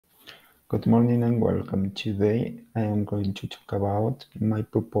Good morning and welcome. Today I am going to talk about my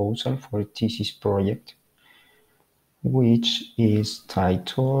proposal for a thesis project, which is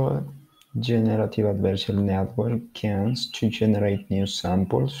titled Generative Adversarial Network GANs to generate new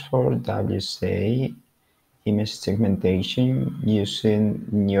samples for WSA image segmentation using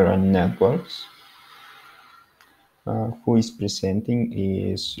neural networks. Who is presenting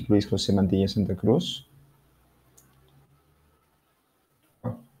is Luis José Mantilla Santa Cruz.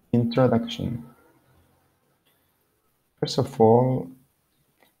 Introduction. First of all,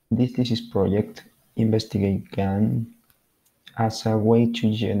 this thesis project investigates GAN as a way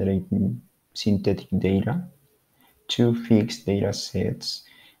to generate synthetic data to fix data sets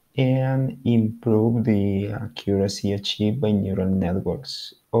and improve the accuracy achieved by neural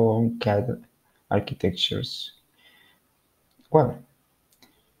networks on CAD architectures. Well,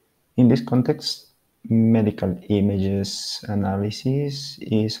 in this context, medical images analysis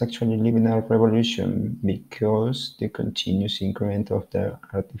is actually living a revolution because the continuous increment of the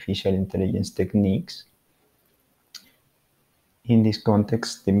artificial intelligence techniques. In this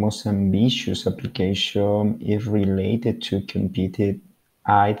context, the most ambitious application is related to computed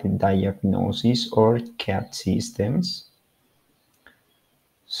eye diagnoses or CAD systems.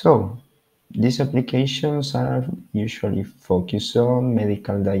 So, these applications are usually focused on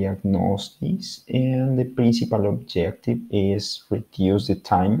medical diagnosis, and the principal objective is reduce the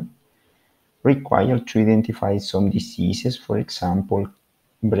time required to identify some diseases, for example,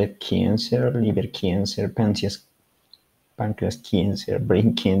 breast cancer, liver cancer, pancreas cancer,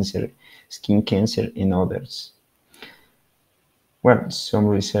 brain cancer, skin cancer, and others. Well, some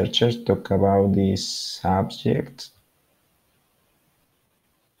researchers talk about this subject.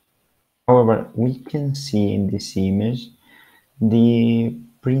 However, we can see in this image the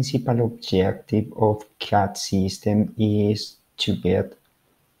principal objective of CAD system is to get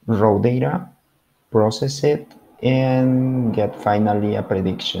raw data, process it, and get finally a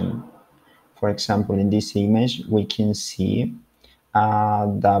prediction. For example, in this image, we can see a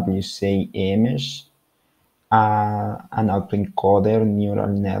WSA image, an autoencoder neural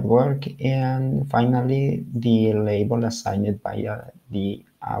network, and finally the label assigned by the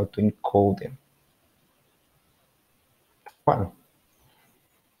autoencoder. Well,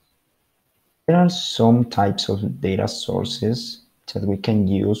 there are some types of data sources that we can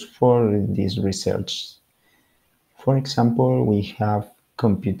use for this research. For example, we have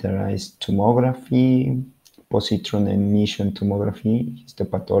computerized tomography, positron emission tomography,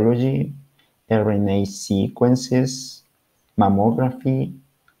 histopathology, RNA sequences, mammography,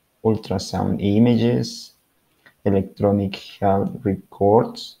 ultrasound images, electronic health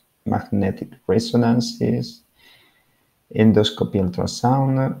records, magnetic resonances, endoscopy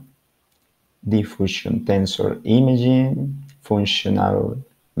ultrasound, diffusion tensor imaging, functional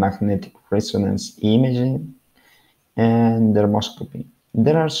magnetic resonance imaging, and dermoscopy.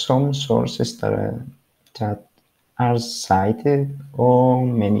 There are some sources that are cited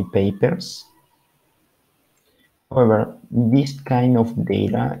on many papers. However, this kind of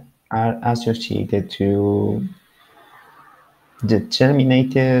data are associated to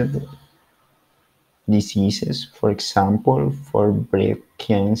determined diseases. For example, for breast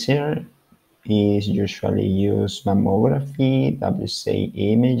cancer is usually used mammography, WSA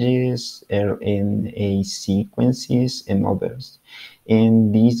images, RNA sequences, and others.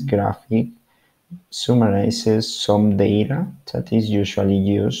 And this graphic summarizes some data that is usually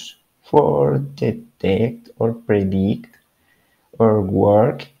used for detect or predict or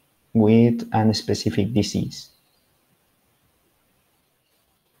work with a specific disease.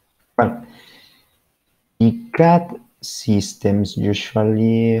 Well, the CAD systems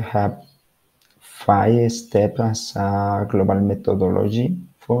usually have 5 steps as a global methodology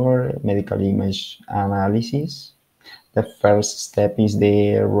for medical image analysis. The first step is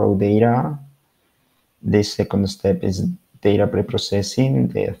the raw data. The second step is data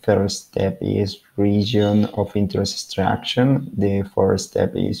preprocessing. The third step is region of interest extraction. The fourth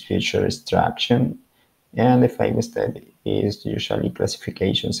step is feature extraction. And the fifth step is usually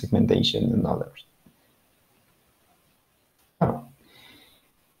classification, segmentation, and others.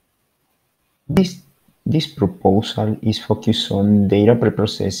 This proposal is focused on data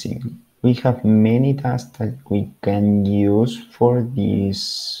preprocessing. We have many tasks that we can use for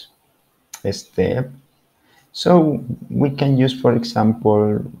this step. So we can use, for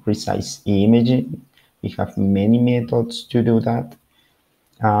example, precise imaging. We have many methods to do that.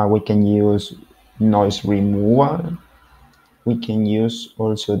 We can use noise removal. We can use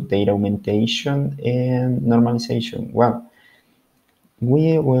also data augmentation and normalization. Well,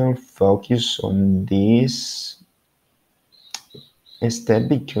 we will focus on this step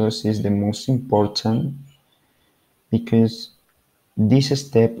because it's the most important, because this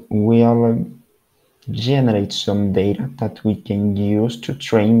step will generate some data that we can use to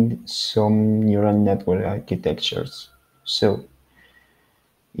train some neural network architectures. So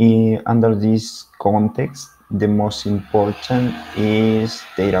under this context, the most important is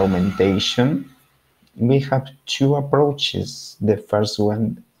data augmentation. We have two approaches. The first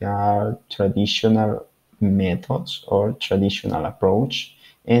one are traditional methods or traditional approach,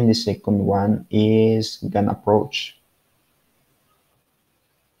 and the second one is GAN approach.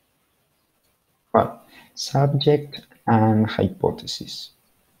 Well, subject and hypothesis.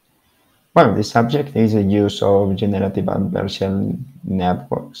 Well, the subject is the use of generative adversarial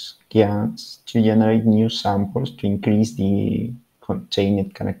networks, GANs, to generate new samples to increase the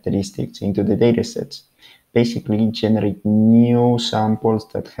contained characteristics into the datasets. Basically, generate new samples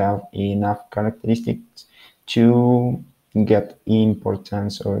that have enough characteristics to get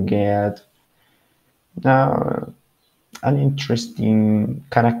importance or get uh, an interesting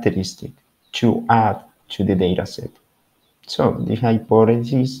characteristic to add to the dataset. So the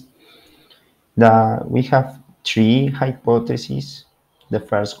hypothesis that we have three hypotheses. The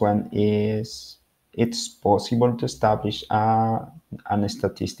first one is it's possible to establish a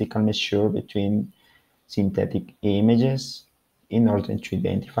statistical measure between synthetic images in order to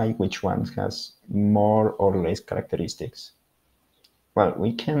identify which one has more or less characteristics. Well,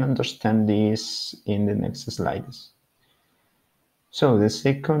 we can understand this in the next slides. So the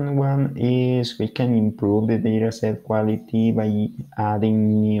second one is we can improve the dataset quality by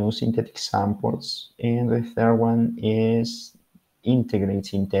adding new synthetic samples. And the third one is integrate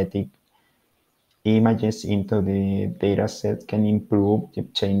synthetic images into the dataset can improve the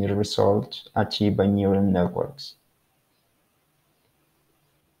obtained results achieved by neural networks.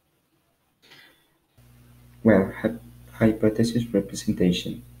 Well, hypothesis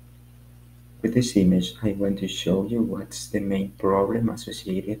representation. With this image, I want to show you what's the main problem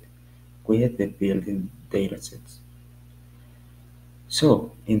associated with the building datasets.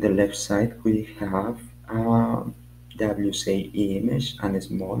 So, in the left side, we have a WC image and a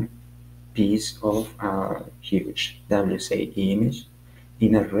small piece of a huge WC image.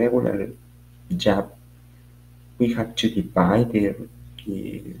 In a regular job, we have to divide the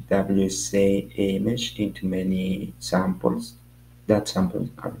WC image into many samples. That samples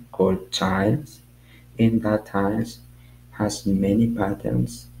are called tiles, and that tiles has many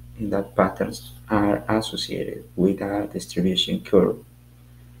patterns, and that patterns are associated with a distribution curve.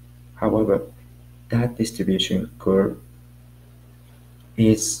 However, that distribution curve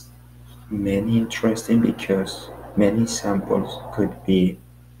is many interesting because many samples could be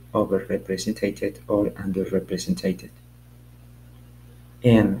overrepresented or underrepresented.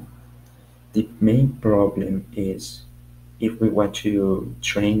 And the main problem is if we want to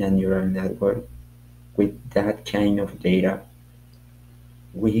train a neural network with that kind of data,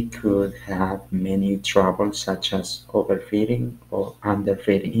 we could have many troubles such as overfitting or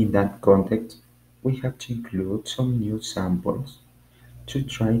underfitting. In that context, we have to include some new samples to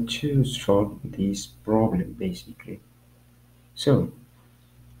try to solve this problem basically. So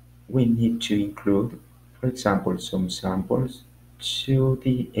we need to include, for example, some samples to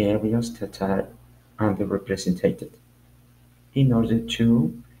the areas that are underrepresented in order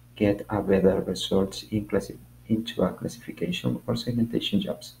to get a better results into a classification or segmentation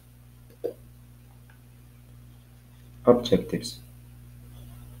jobs. Objectives.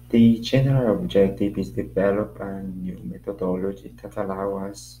 The general objective is develop a new methodology that allows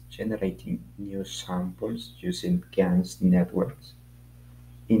us generating new samples using GANs networks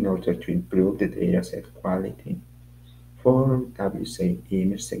in order to improve the dataset quality for WSA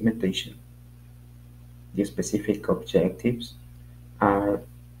image segmentation. The specific objectives are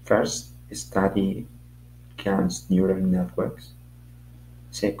first, study GANs neural networks.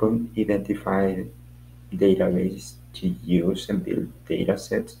 Second, identify database to use and build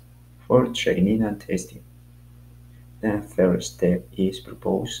datasets for training and testing. The third step is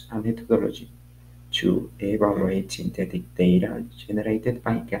propose a methodology to evaluate synthetic data generated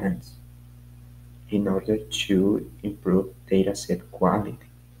by GANs in order to improve dataset quality.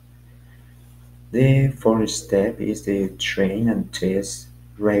 The fourth step is the train and test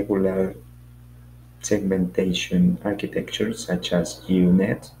regular segmentation architectures such as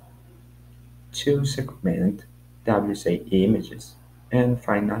UNet to segment WSA images, and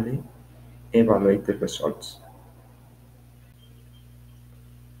finally, evaluate the results.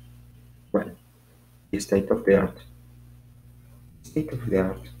 Well, the state of the art. State of the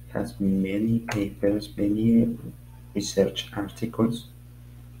art has many papers, many research articles.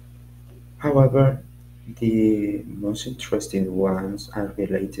 However, The most interesting ones are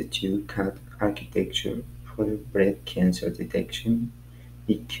related to CAD architecture for breast cancer detection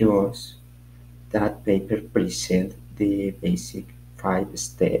because that paper presents the basic 5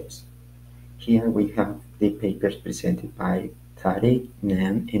 steps. Here we have the papers presented by Tariq,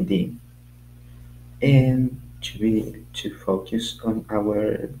 Nan, and Dean. And to focus on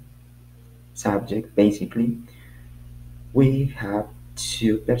our subject, basically, we have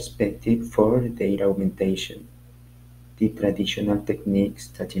two perspectives for data augmentation. The traditional techniques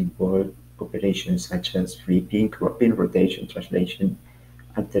that involve operations such as flipping, cropping, rotation, translation,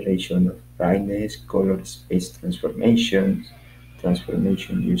 alteration of brightness, color space transformations,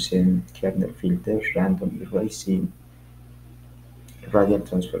 transformation using kernel filters, random erasing, radial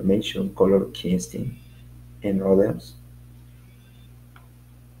transformation, color casting, and others.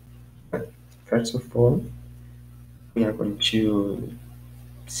 But first of all, we are going to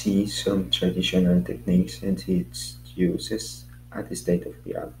see some traditional techniques and its uses at the state of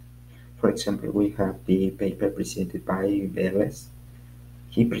the art. For example, we have the paper presented by Veles.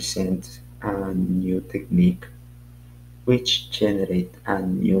 He presents a new technique which generates a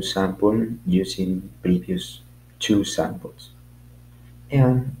new sample using previous 2 samples.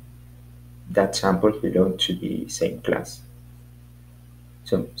 And that sample belongs to the same class.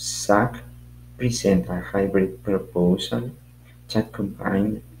 So SAC presents a hybrid proposal that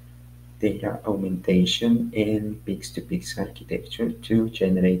combines data augmentation and pix-to-pix architecture to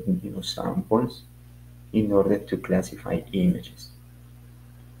generate new samples in order to classify images.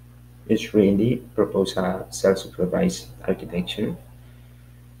 It really proposes a self-supervised architecture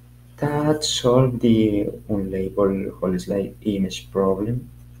that solves the unlabeled whole slide image problem.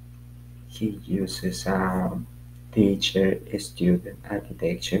 He uses a teacher-student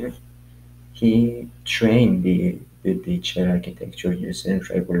architecture. He trained the teacher architecture using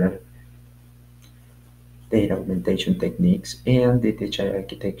regular data augmentation techniques, and the teacher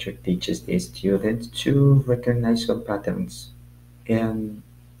architecture teaches the students to recognize some patterns. And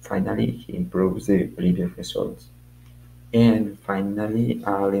finally, he improves the previous results. And finally,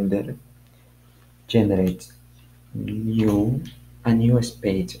 Allender generates a new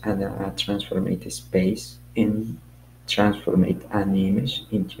space and a transformed space and transform an image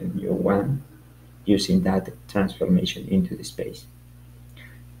into a new one using that transformation into the space.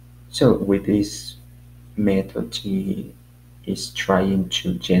 So with this method, he is trying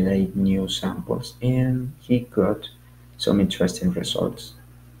to generate new samples and he got some interesting results.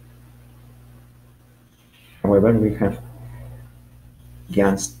 However, we have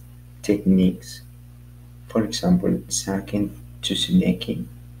GAN's techniques. For example, Saken Tsuneki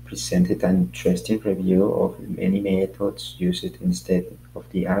presented an interesting review of many methods used instead of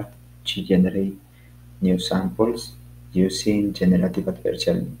the art to generate new samples using generative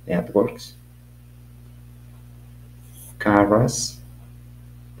adversarial networks. Carras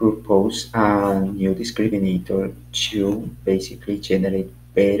proposed a new discriminator to basically generate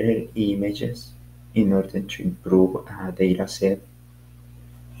better images in order to improve a dataset.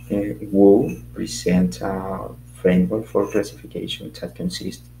 Wu presents a framework for classification that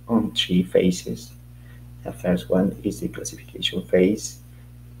consists on 3 phases. The first one is the classification phase.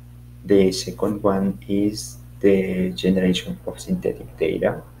 The second one is the generation of synthetic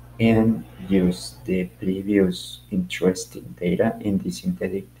data and use the previous interesting data in the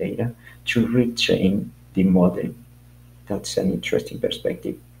synthetic data to retrain the model. That's an interesting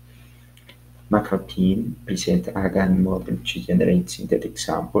perspective. McAlpin presents a GAN model to generate synthetic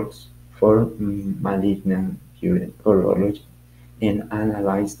samples for malignant urology and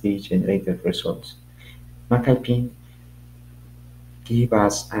analyze the generated results. McAlpin gives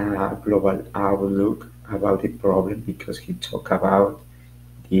us a global outlook about the problem because he talks about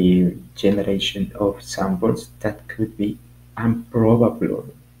the generation of samples that could be improbable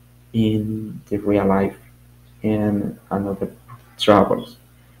in the real life and another troubles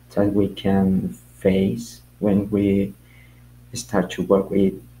that we can face when we start to work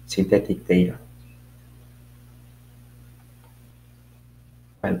with synthetic data.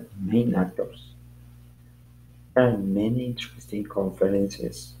 Well, main actors. There are many interesting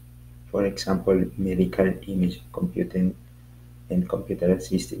conferences, for example, medical image computing and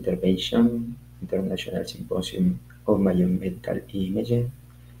computer-assisted intervention, International Symposium of Biomedical Imaging,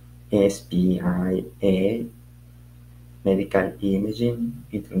 SPIA, Medical Imaging,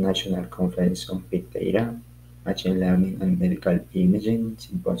 International Conference on Big Data, Machine Learning and Medical Imaging,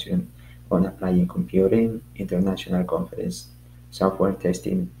 Symposium on Applying Computing, International Conference, Software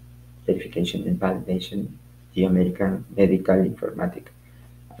Testing, Verification and Validation, the American Medical Informatics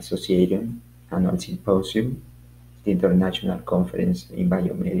Association Annual Symposium, the International Conference in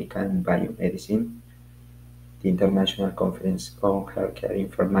Biomedical and Biomedicine, the International Conference on Healthcare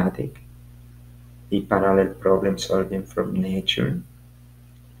Informatics, the Parallel Problem Solving from Nature,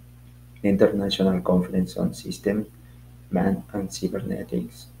 the International Conference on System, Man and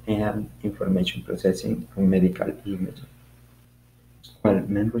Cybernetics, and Information Processing and Medical Imaging. Well,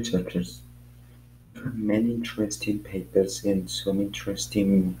 main researchers, many interesting papers and some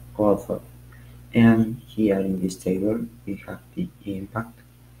interesting authors. And here in this table, we have the impact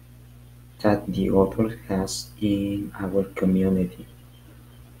that the author has in our community.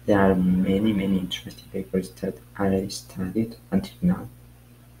 There are many interesting papers that I studied until now.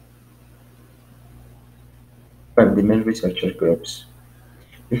 Well, the main researcher groups.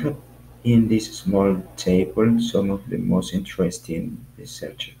 We have in this small table some of the most interesting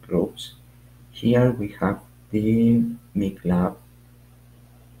researcher groups. Here we have the MIG Lab,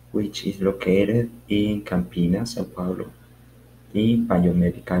 which is located in Campinas, Sao Paulo. The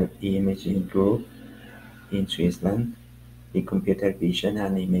Biomedical Imaging Group in Switzerland, the Computer Vision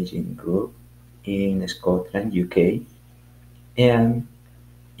and Imaging Group in Scotland, UK, and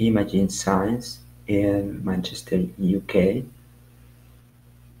Imaging Science in Manchester, UK.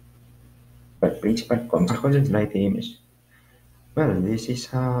 But principal components like the image. Well, this is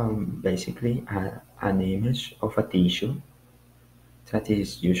basically an image of a tissue that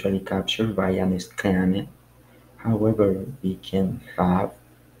is usually captured by an scanner. However, we can have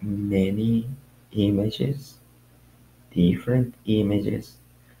many images, different images,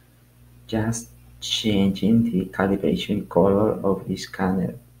 just changing the calibration color of the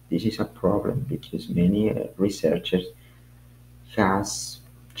scanner. This is a problem because many researchers has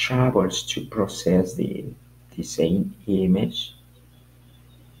troubles to process the same image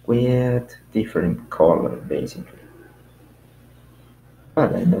with different color basically.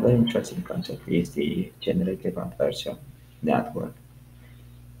 But another interesting concept is the generative adversarial network.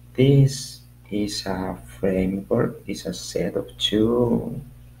 This is a framework, is a set of two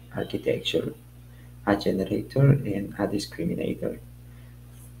architecture, a generator and a discriminator.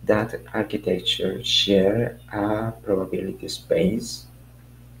 That architecture share a probability space.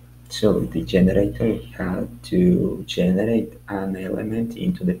 So the generator had to generate an element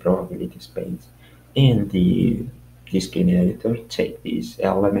into the probability space, and the discriminator take this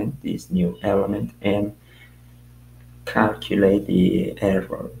element, this new element, and calculate the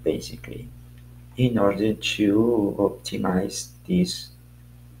error basically in order to optimize this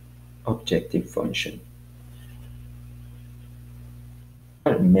objective function.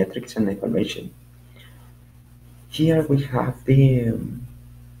 Well, metrics and evaluation. Here we have the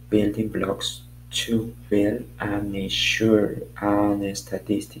building blocks to build a measure and a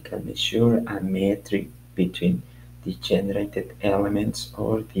statistical measure, a metric between the generated elements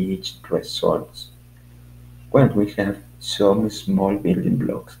or the results. Well, we have some small building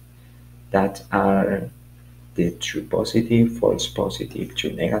blocks that are the true positive, false positive,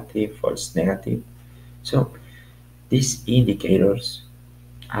 true negative, false negative. So these indicators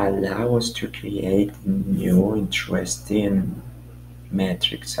allow us to create new interesting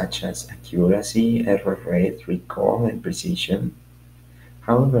metrics such as accuracy, error rate, recall, and precision.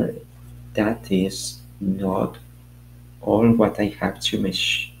 However, that is not all what I have to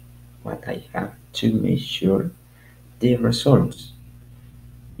measure. What I have to measure the results.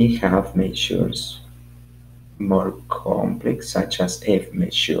 We have measures more complex such as F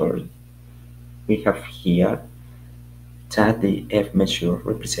measure. We have here that the F measure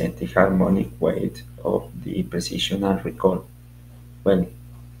represents the harmonic weight of the precision and recall. Well,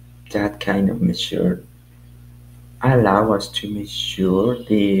 that kind of measure allow us to measure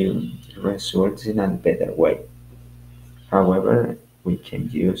the results in a better way. However, we can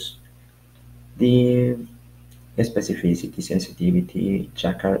use the specificity, sensitivity,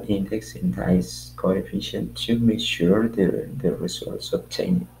 Jacquard index, and dice coefficient to measure the results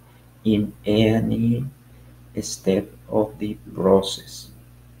obtained in any step of the process.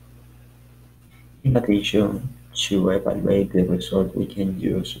 In addition, to evaluate the result, we can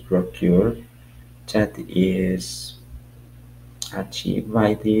use raw curve that is achieved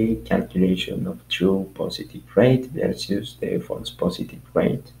by the calculation of true positive rate versus the false positive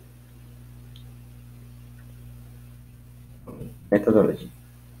rate. Methodology.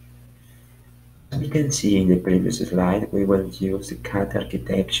 As we can see in the previous slide, we will use the CAT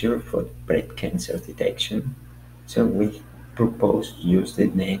architecture for breast cancer detection. So we propose to use the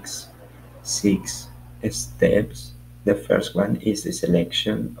next 6 steps. The first one is the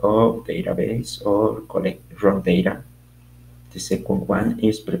selection of database or collect raw data. The second one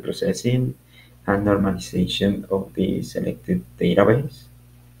is preprocessing and normalization of the selected database.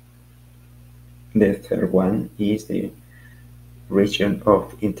 The third one is the region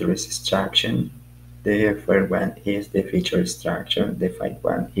of interest extraction. The first one is the feature extraction. The fifth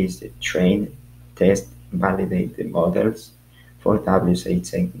one is the train, test, validate the models for WSA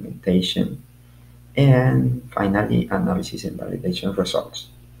segmentation. And finally, analysis and validation results.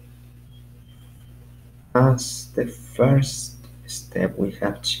 As the first step, we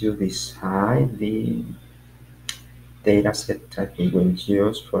have to decide the dataset that we will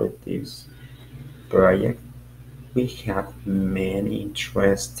use for this project. We have many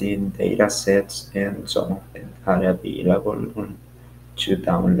interesting datasets and some of them are available to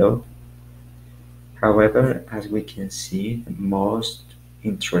download. However, as we can see, the most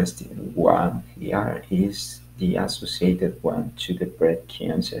interesting one here is the associated one to the breast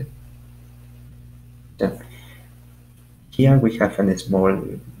cancer. So here we have a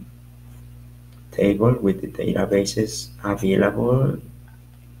small table with the databases available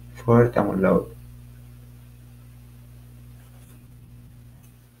for download.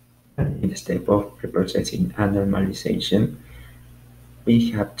 In the step of preprocessing and normalization,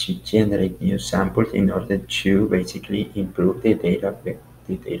 we have to generate new samples in order to basically improve the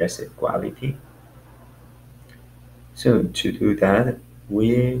dataset quality. So to do that,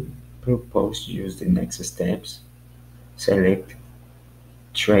 we propose to use the next steps. Select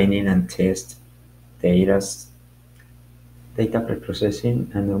training and test data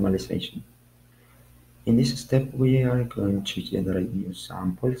preprocessing and normalization. In this step, we are going to generate new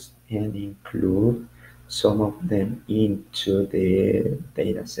samples and include some of them into the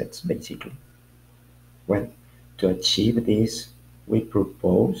datasets, basically. Well, to achieve this, we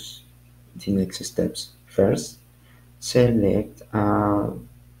propose the next steps. First, select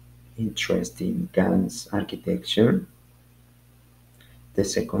interesting GAN's architecture. The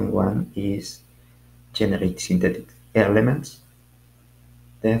second one is generate synthetic elements.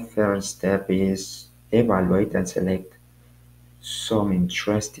 The third step is evaluate and select some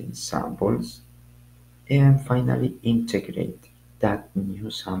interesting samples. And finally, integrate that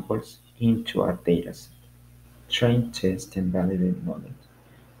new samples into our dataset. Train, test, and validate models.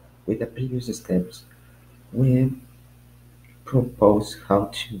 With the previous steps, we propose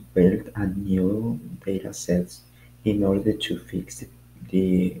how to build a new dataset in order to fix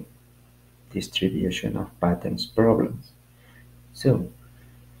the distribution of patterns problems. So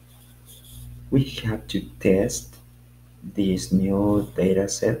we have to test these new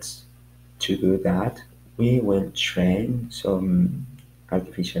datasets. To do that, we will train some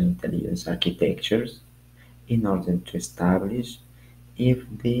artificial intelligence architectures in order to establish if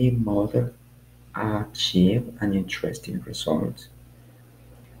the model achieve an interesting result.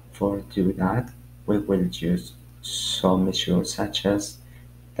 For do that, we will use some measures such as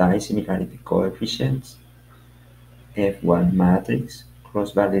dissimilarity coefficients, F1 matrix,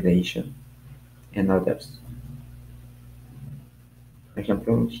 cross-validation, and others. For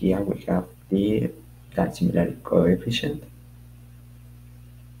example, here we have the dissimilarity coefficient,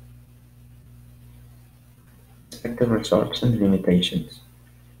 expected results and limitations.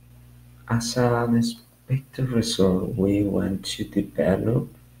 As an expected result, we want to develop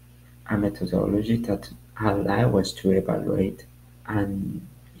a methodology that allows us to evaluate and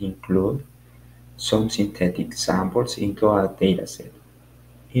include some synthetic samples into our dataset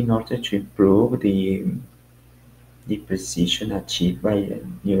in order to improve the precision achieved by a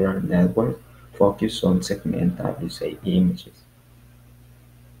neural network focused on segment WSA images.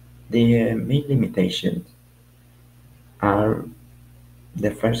 The main limitations are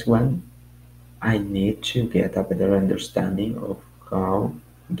the first one, I need to get a better understanding of how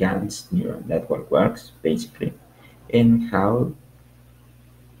GAN's neural network works, basically, and how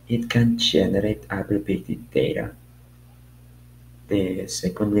it can generate aggregated data. The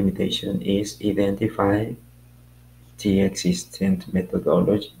second limitation is identify the existent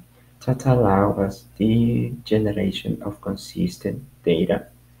methodology that allows us the generation of consistent data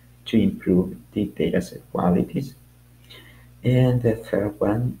to improve the dataset qualities. And the third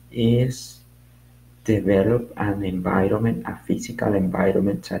one is develop an environment, a physical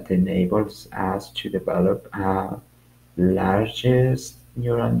environment that enables us to develop largest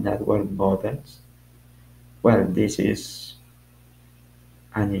neural network models. Well, this is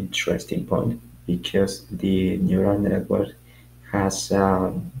an interesting point because the neural network has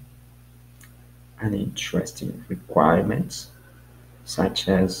an interesting requirements such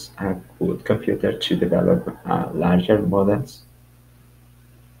as a good computer to develop larger models.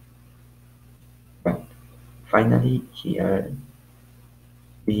 But finally, here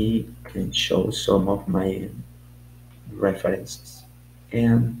we can show some of my references.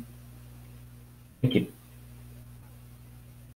 And thank you.